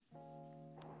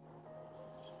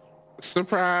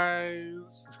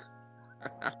Surprise.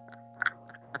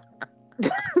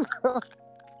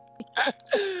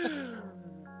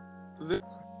 This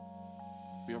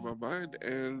be on my mind,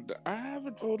 and I have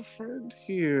an old friend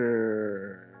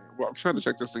here. Well, I'm trying to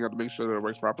check this thing out to make sure that it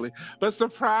works properly. But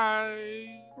surprise!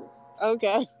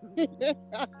 Okay. I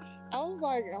was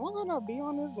like, am I gonna be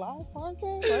on this live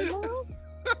podcast right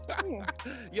now?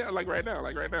 Yeah, like right now,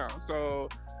 So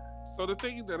the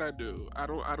thing that I do, I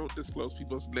don't disclose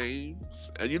people's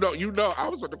names, and I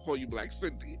was about to call you Black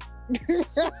Cindy.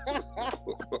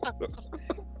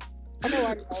 I know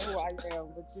I know who I am,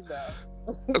 but you know.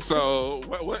 So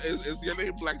what is your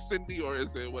name Black Cindy, or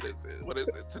is it what is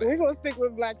it today? We're gonna stick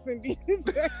with Black Cindy.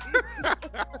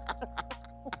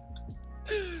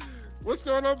 What's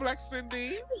going on, Black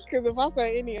Cindy? Because if I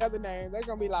say any other name, they're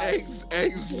gonna be like,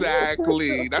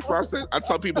 exactly. That's why I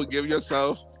tell people, give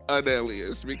yourself an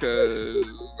alias,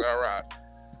 because all right.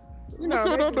 What's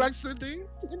going on, Black Cindy?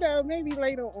 Maybe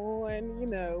later on,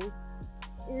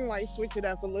 we might switch it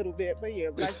up a little bit, but yeah,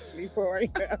 Black Cindy for right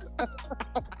now.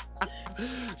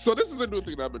 So this is a new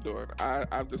thing that I've been doing.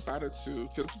 I've decided to,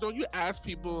 because you ask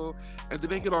people and then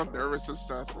they get all nervous and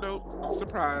stuff. Nope,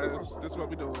 surprise. This is what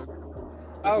we're doing.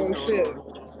 Oh shit!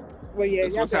 Well, yeah,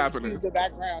 this what's happening. The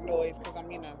background noise, because I'm,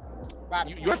 by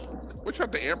the what you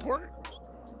at the airport?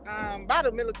 By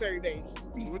the military base.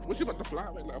 What you about to fly?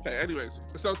 Okay. Anyways,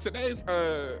 so today's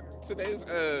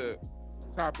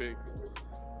topic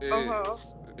is. Are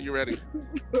you ready?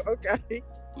 Okay.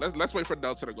 Let's wait for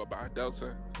Delta to go by.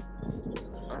 Delta.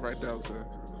 All right, Delta.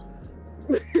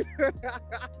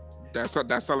 That's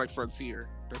not like Frontier.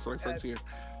 That's like Frontier.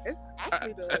 It's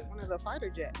actually one of the fighter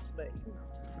jets, but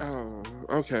Oh,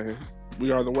 okay.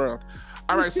 We are the world.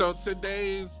 All right, so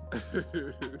today's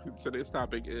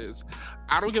topic is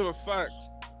I don't give a fuck.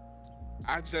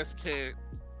 I just can't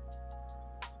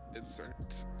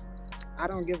insert. I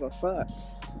don't give a fuck.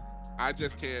 I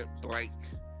just can't blank.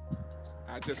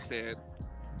 I just can't.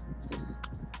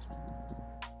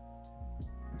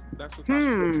 That's the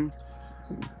topic.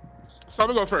 So I'm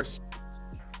gonna go first.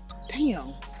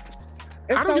 Damn.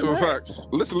 I don't give a fuck.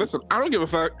 Listen. I don't give a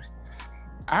fuck.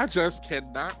 I just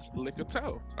cannot lick a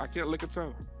toe. I can't lick a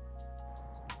toe.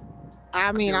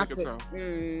 I mean, I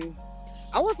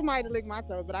want somebody to lick my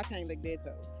toes, but I can't lick their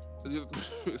toes.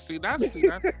 See that's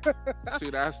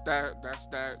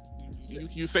that.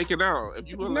 You faking out. If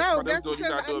you want to let somebody else do it, you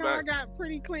gotta do it back. I got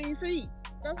pretty clean feet.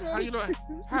 That's what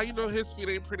how you know his feet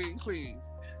ain't pretty and clean?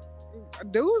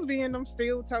 Dudes be in them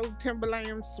steel toe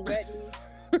Timberlands sweating.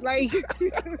 Like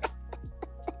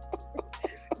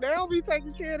they don't be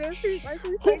taking care of their feet like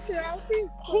we take care of our feet.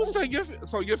 Who said your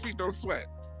feet don't sweat?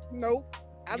 Nope.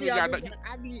 I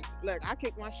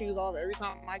kick my shoes off every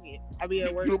time I be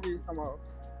at work. Shoes come off.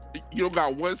 You don't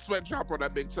got one sweat drop on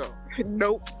that big toe.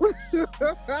 Nope. Nope.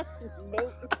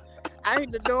 I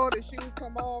hit the door, the shoes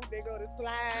come off, they go to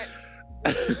slide.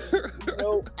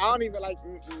 Nope. I don't even like.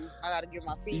 I gotta get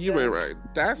my feet. You ain't right.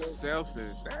 That's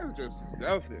selfish. That's just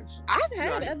selfish. I've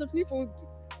had other people,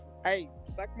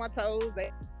 suck my toes.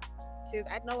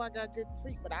 I know I got good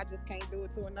feet, but I just can't do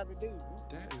it to another dude.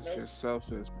 That is just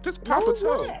selfish. Just pop a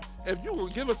toe. That. If you will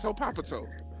give a toe, pop a toe.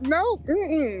 Nope.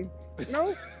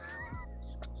 Nope.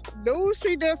 Dudes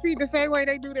treat their feet the same way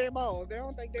they do their balls. They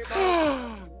don't think their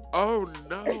balls. Oh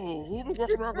no! Who be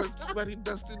walking around with sweaty,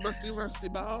 dusty, musty, rusty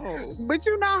balls? But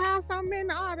you know how some men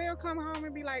are. They'll come home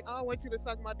and be like, "Oh, I want you to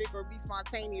suck my dick or be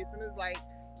spontaneous," and it's like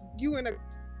you in a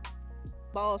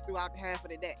balls throughout half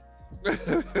of the day.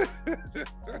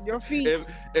 Your feet.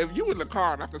 If you in the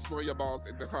car and I can smell your balls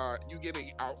in the car, you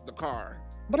getting out the car.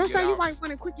 But I'm saying you might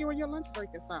want to quit you on your lunch break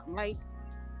or something. Like,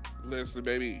 listen,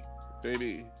 baby,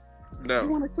 no. You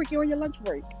want to quit you on your lunch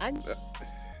break? I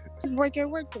break at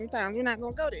work sometimes. You're not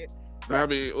gonna go there. I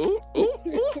mean, ooh.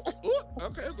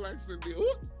 Okay, Black Cindy.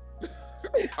 Ooh.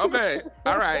 Okay,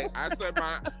 all right. I said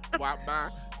I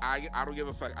don't give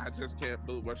a fuck. I just can't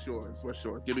boo. What's yours?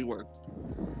 Give me one.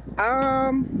 I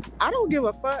don't give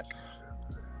a fuck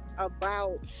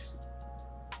about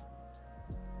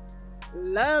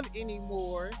love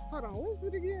anymore. Hold on, what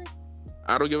was it again?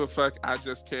 I don't give a fuck. I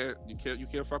just can't. You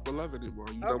can't fuck with love anymore.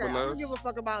 You done with love? I don't give a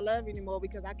fuck about love anymore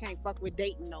because I can't fuck with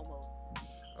dating no more.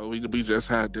 Oh, we just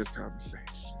had this conversation.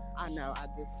 I know.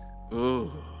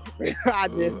 Oh.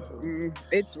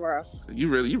 It's rough. You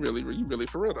really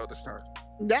for real though this time.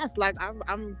 That's like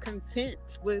I'm content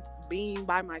with being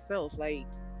by myself. Like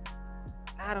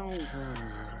I don't.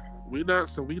 we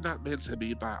not meant to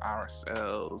be by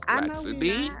ourselves. I know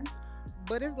we're not,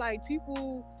 but it's like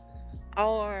people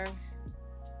are.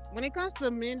 When it comes to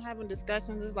men having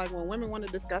discussions, it's like when women want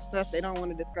to discuss stuff, they don't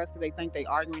want to discuss because they think they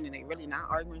arguing and they really not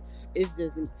arguing. It's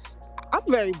just, I'm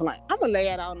very blunt. I'm gonna lay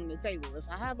it out on the table. If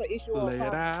I have an issue or a Lay it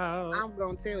problem, out. I'm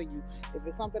gonna tell you. If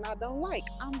it's something I don't like,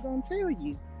 I'm gonna tell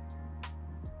you.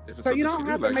 If it's So you something don't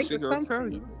she have to like, make she gonna tell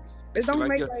you. assumptions. It don't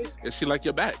make like. If she like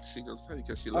your back, she gonna tell you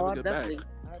because she love a good Definitely. back.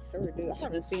 I sure do. I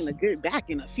haven't seen a good back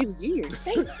in a few years.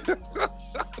 Damn.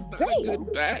 Not a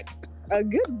good back. A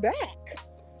good back.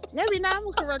 Maybe now I'm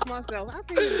gonna correct myself. I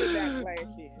seen a good back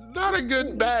last year. Not a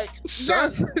good back.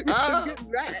 Shut Yes, up. a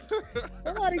good back.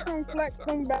 Somebody come flex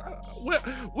some back. Where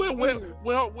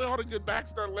all the good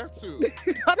backs done left to?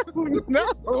 I don't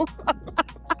know.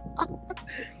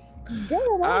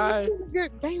 Damn, I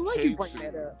dang, why you bring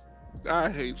that up? I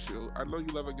hate you. I know you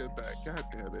love a good back. God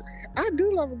damn it. I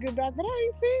do love a good back, but I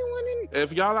ain't seen one in.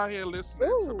 If y'all out here listening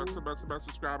Ooh. to my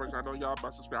subscribers, I know y'all,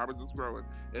 my subscribers is growing.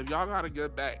 If y'all got a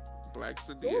good back, Black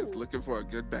Cindy is looking for a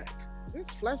good back.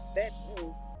 Just flex that.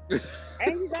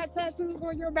 And you got tattoos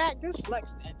on your back, just flex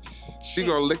that. She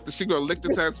gonna lick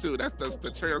the tattoo. That's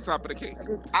the cherry on top of the cake.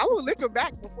 I will lick a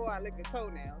back before I lick a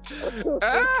toenail.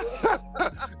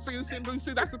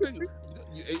 See, that's the thing.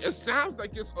 It sounds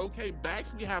like it's okay.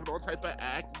 Backs be having all type of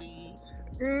acne.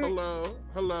 Hello.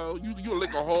 You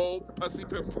lick a whole pussy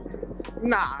pimple.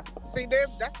 Nah. See,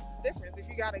 that's the difference. If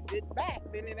you got a good back,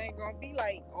 then it ain't gonna be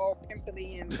like all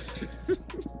pimply and.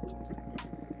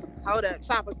 Hold up,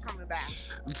 Shopper's coming back.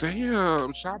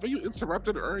 Damn, Shopper, you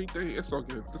interrupted her everything. It's all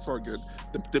good. It's all good.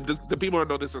 The people don't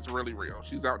know this is really real.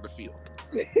 She's out in the field.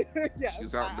 Yeah,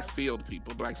 she's out in the field,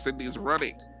 people. Black Cindy's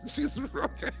running. She's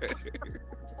okay.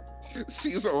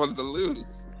 She's on the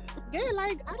loose. Yeah,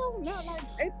 like I don't know. Like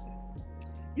it's,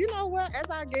 you know what?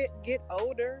 As I get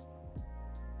older,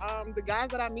 the guys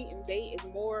that I meet and date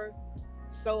is more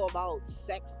so about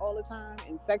sex all the time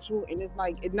and sexual, and it's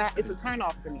like it's a turn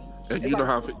off to me. And you know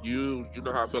how I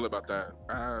feel about that.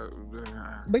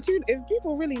 But if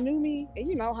people really knew me, and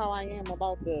you know how I am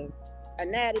about the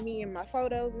anatomy and my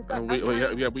photos and stuff.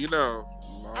 Yeah, but you know,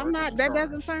 I'm not. That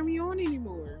doesn't turn me on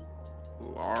anymore.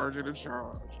 Larger than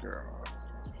charge, girl.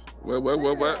 What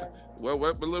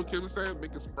little Kim was saying?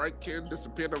 Make a Sprite can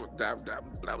disappear.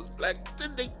 That was Black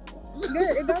Cindy.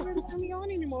 Yeah, it doesn't turn me on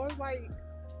anymore. It's like,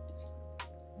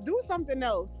 do something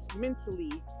else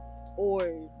mentally,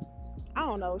 or I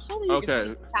don't know. Show me you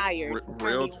can tired.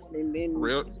 Real.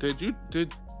 Did you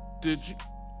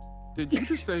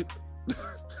just say?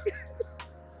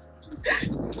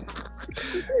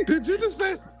 Did you just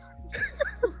say?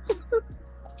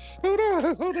 Hold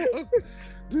on.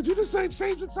 Did you just say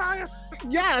change the tire?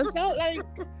 Yeah, so like,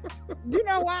 you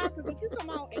know why? Because if you come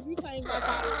out and you change my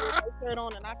tire with no shirt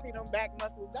on and I see them back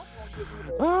muscles, that's gonna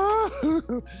give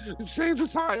me the... Change the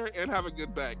tire and have a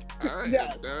good back. All right,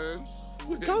 yes.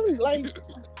 Come, like,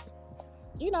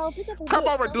 you know, come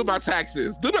over and do my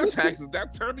taxes. Do my taxes.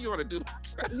 That turn me on to do my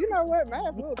taxes. You know what?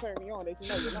 Math will turn me on if you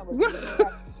know your number.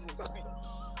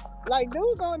 Like,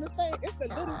 dudes don't understand. It's the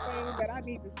little things that I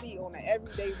need to see on an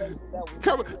everyday basis.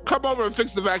 Come over and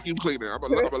fix the vacuum cleaner. I'm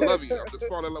gonna love you. I'm just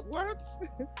falling in love. What?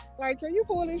 Like, can you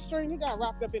pull this string? It got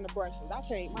wrapped up in the brushes. I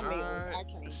can't. My nails. I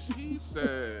can't. He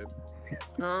said,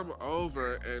 "Come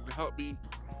over and help me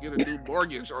get a new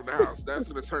mortgage on the house." That's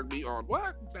gonna turn me on.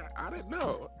 What? I didn't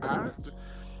know.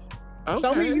 Okay.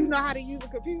 Show me you know how to use a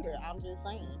computer. I'm just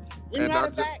saying. You know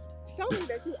the fact. Show me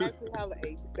that you actually have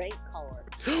a bank card,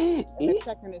 and a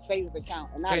checking and savings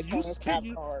account, and not a cash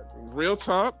card. Real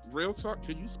talk.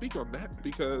 Can you speak on that?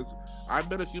 Because I've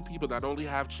met a few people that only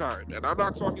have Chime, and I'm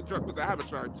not talking just because I have a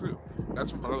Chime too.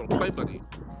 That's from my little play money,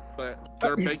 but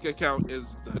their bank account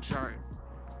is the Chime.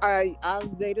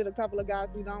 I've dated a couple of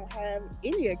guys who don't have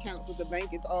any accounts with the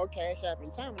bank. It's all Cash App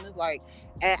and Chime, and it's like,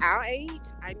 at our age,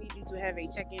 I need you to have a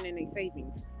checking and a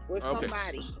savings with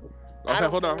somebody. Okay,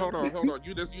 hold on.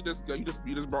 You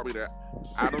just brought me there.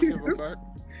 I don't give a fuck.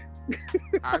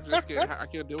 I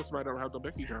can't deal with somebody that don't have no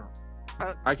bank account.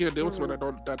 I can't deal with somebody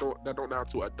that don't know how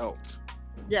to adult.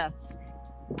 Yes.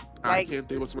 I can't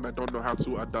deal with somebody that don't know how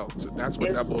to adult. That's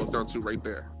what that boils down to right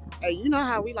there. Hey, you know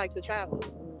how we like to travel.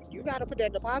 You gotta put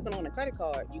that deposit on a credit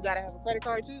card. You gotta have a credit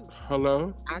card too.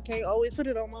 Hello? I can't always put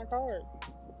it on my card.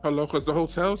 Hello, because the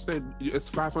hotel said it's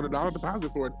 $500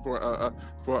 deposit for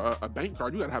a bank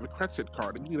card. You gotta have a credit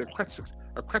card, and you need a credit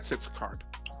card.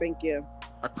 Thank you.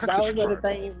 Those are the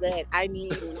things that I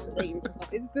need when I'm dating.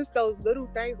 It's just those little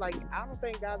things. Like, I don't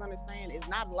think guys understand. It's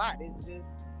not a lot. It's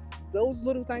just those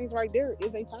little things right there is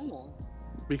a turn on.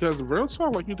 Because real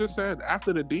talk, like you just said,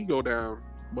 after the D go down,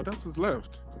 what else is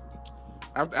left?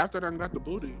 After I done got the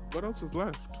booty, what else is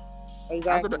left?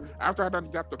 Exactly. After I done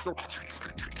got the throat,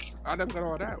 I done got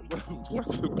all that.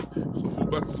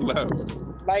 What's left?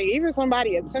 Like, even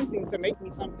somebody attempting to make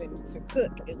me something to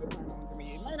cook is a turn on to me.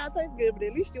 It might not taste good, but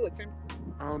at least you attempt.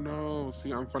 Oh no!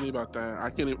 See, I'm funny about that.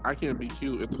 I can't be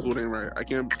cute if the food ain't right. I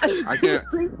can't.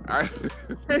 I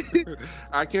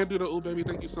I can't do the "ooh baby,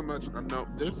 thank you so much." No,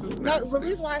 this is No, nasty. the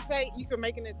reason why I say you can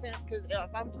make an attempt, because if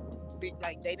I'm big,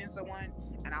 like dating someone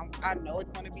and I know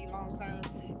it's going to be long term,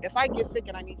 if I get sick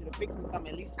and I need you to fix me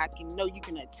something, at least I can know you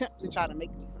can attempt to try to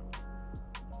make me something.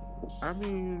 I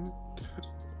mean,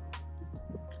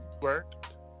 work.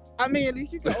 I mean, at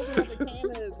least you can open up a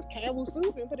can of Campbell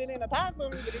soup and put it in a pot for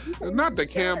me. But if you can't Not do the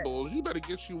that- Campbells. You better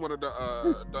get you one of the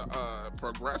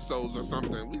Progressos or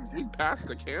something. We passed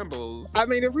the Campbells. I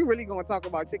mean, if we really going to talk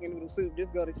about chicken noodle soup,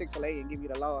 just go to Chick-fil-A and give you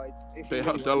the large. If you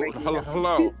really wanna make me happy.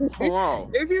 Hello.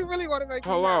 If you really want to make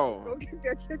me Hello. happy, go get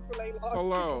that Chick-fil-A large.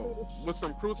 Hello. With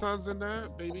some croutons in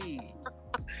that, baby.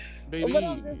 But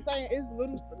I'm just saying, it's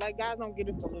little, like, guys don't get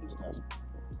us the little stuff.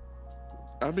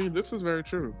 I mean, this is very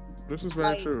true. This is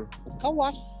very true. Car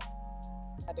wash.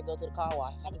 I had to go to the car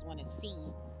wash. I just want to see.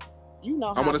 You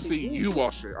know how I want to see you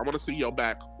wash it. I want to see your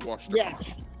back washed.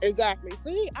 Yes, exactly.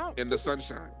 See, in the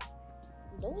sunshine.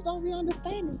 Those don't be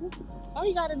understanding. All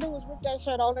you gotta do is rip that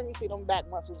shirt off. Let me see them back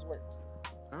muscles work.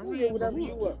 I You mean, get whatever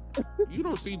you want. you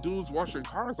don't see dudes washing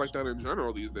cars like that in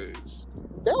general these days.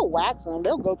 They'll wax them.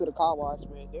 They'll go to the car wash,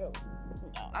 but they'll.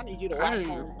 I need you to wax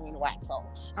I- on and wax off.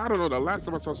 I don't know. The last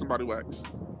time I saw somebody wax.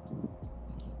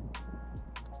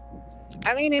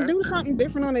 I mean, and do something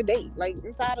different on a date, like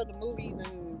inside of the movies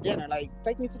and dinner. Like,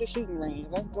 take me to the shooting range.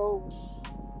 Let's go.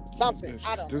 Something.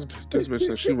 I don't know. This bitch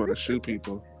said she want to shoot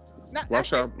people. Not-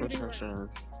 Watch I out, think watch shooting out,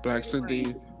 range.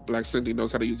 Sean. Black Cindy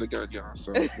knows how to use a gun, y'all.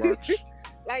 So watch.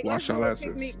 Like, Wash let's our do a asses.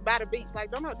 picnic by the beach.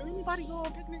 Like, do anybody go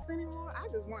on picnics anymore? I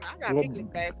got Well,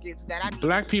 picnic baskets that I need.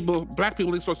 Black people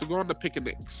ain't supposed to go on the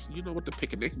picnics. You know what the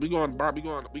picnic? We go on bar. We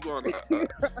go on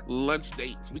lunch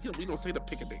dates. We don't say the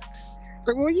picnics.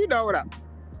 Well, you know what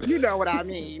I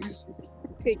mean.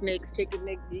 Picnics,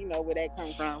 you know where that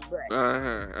comes from. But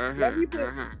let me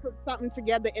put something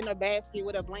together in a basket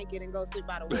with a blanket and go sit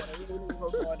by the water. We don't even go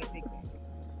for the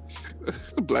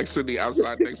picnic. Black Cindy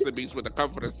outside next to the beach with a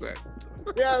comforter set.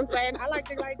 You know what I'm saying? I like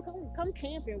to come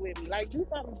camping with me. Like, do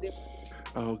something different.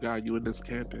 Oh God, you in this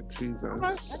camping? Jesus. I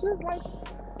just like,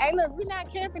 hey, look, we're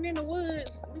not camping in the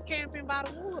woods. We camping by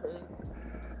the water.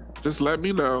 Just let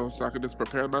me know so I can just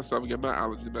prepare myself and get my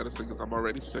allergy medicine because I'm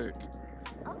already sick.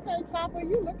 Okay, Chopper,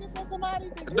 you looking for somebody?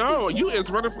 No, you is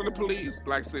running from the police,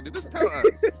 Black Cindy. Just tell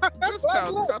us. Just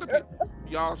tell the people.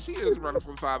 Y'all, she is running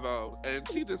from 5-0, and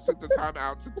she just took the time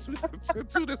out to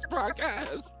do this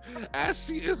podcast as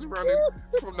she is running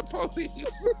from the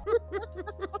police.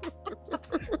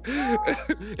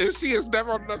 If she is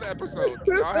never on another episode,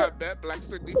 y'all have met Black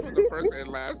Cindy for the first and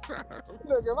last time.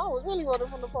 Look, if I was really running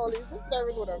from the police, this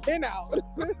service would have been out.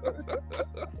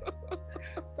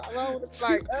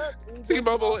 Like,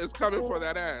 T-Mobile is coming for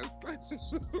that ass.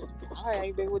 I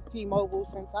ain't been with T-Mobile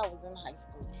since I was in high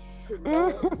school.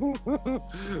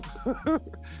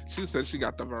 She said she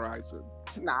got the Verizon.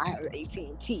 Nah, I have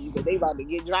AT&T, but they about to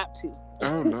get dropped too.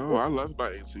 Oh no, I love my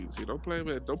AT&T. Don't play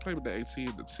with the AT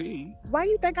and the T. Why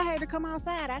you think I had to come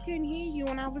outside? I couldn't hear you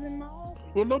when I was in my office.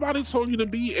 Well, nobody told you to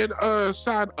be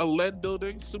inside a lead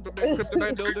building, Superman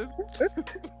Kryptonite building.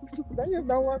 They just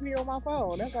don't want me on my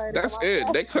phone. That's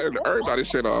it. They cutting everybody's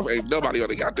shit off. Ain't nobody on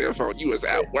the goddamn phone. You is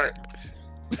at work.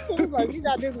 It's like, you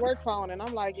got this work phone, and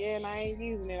I'm like, yeah, and I ain't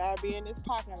using it. I'll be in this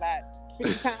parking lot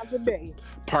 6 times a day.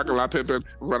 Parking lot pimping,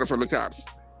 running from the cops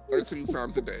 13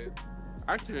 times a day.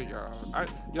 I can't, y'all.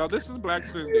 Y'all, this is Black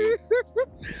Cindy.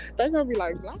 They're gonna be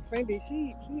like, Black Cindy,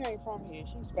 she ain't from here.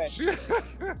 She's special.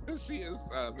 She is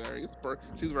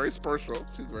she's very special.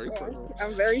 She's very special.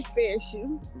 I'm very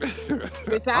special.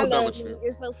 Which I love you.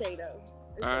 It's okay though.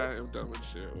 I am done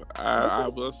with you. I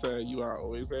will say you are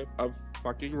always a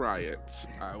fucking riot.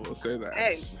 I will say that.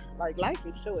 Hey, like, life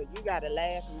is short. You gotta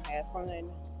laugh and have fun and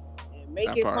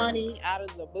make it funny out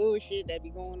of the bullshit that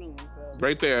be going on. So.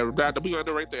 Right there, that we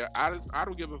under right there. I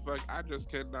don't give a fuck. I just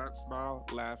cannot smile,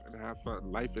 laugh, and have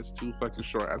fun. Life is too fucking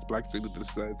short, as Black Cindy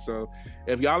just said. So,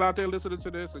 if y'all out there listening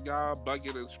to this and y'all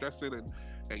bugging and stressing and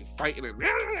fighting and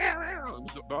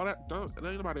all that, don't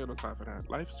anybody have no time for that.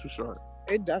 Life's too short.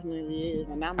 It definitely is,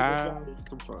 and I'm have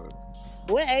some fun.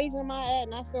 What age am I at?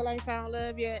 And I still ain't found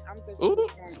love yet. I'm just. Ooh,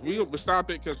 we gonna stop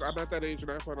it because I'm at that age and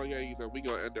I ain't found out yet either. We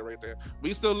gonna end it right there.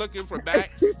 We still looking for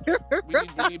backs. we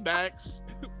need backs.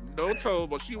 No toe,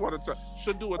 but she want a toe.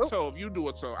 She'll do a toe. If you do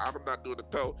a toe, I'm not doing a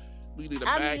toe. We need a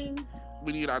back.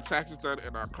 We need our taxes done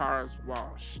and our cars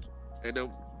washed, and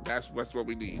then that's what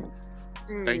we need.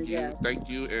 Thank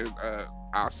you, and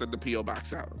I'll send the PO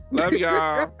box out. Love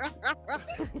y'all.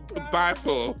 Bye,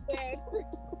 fool.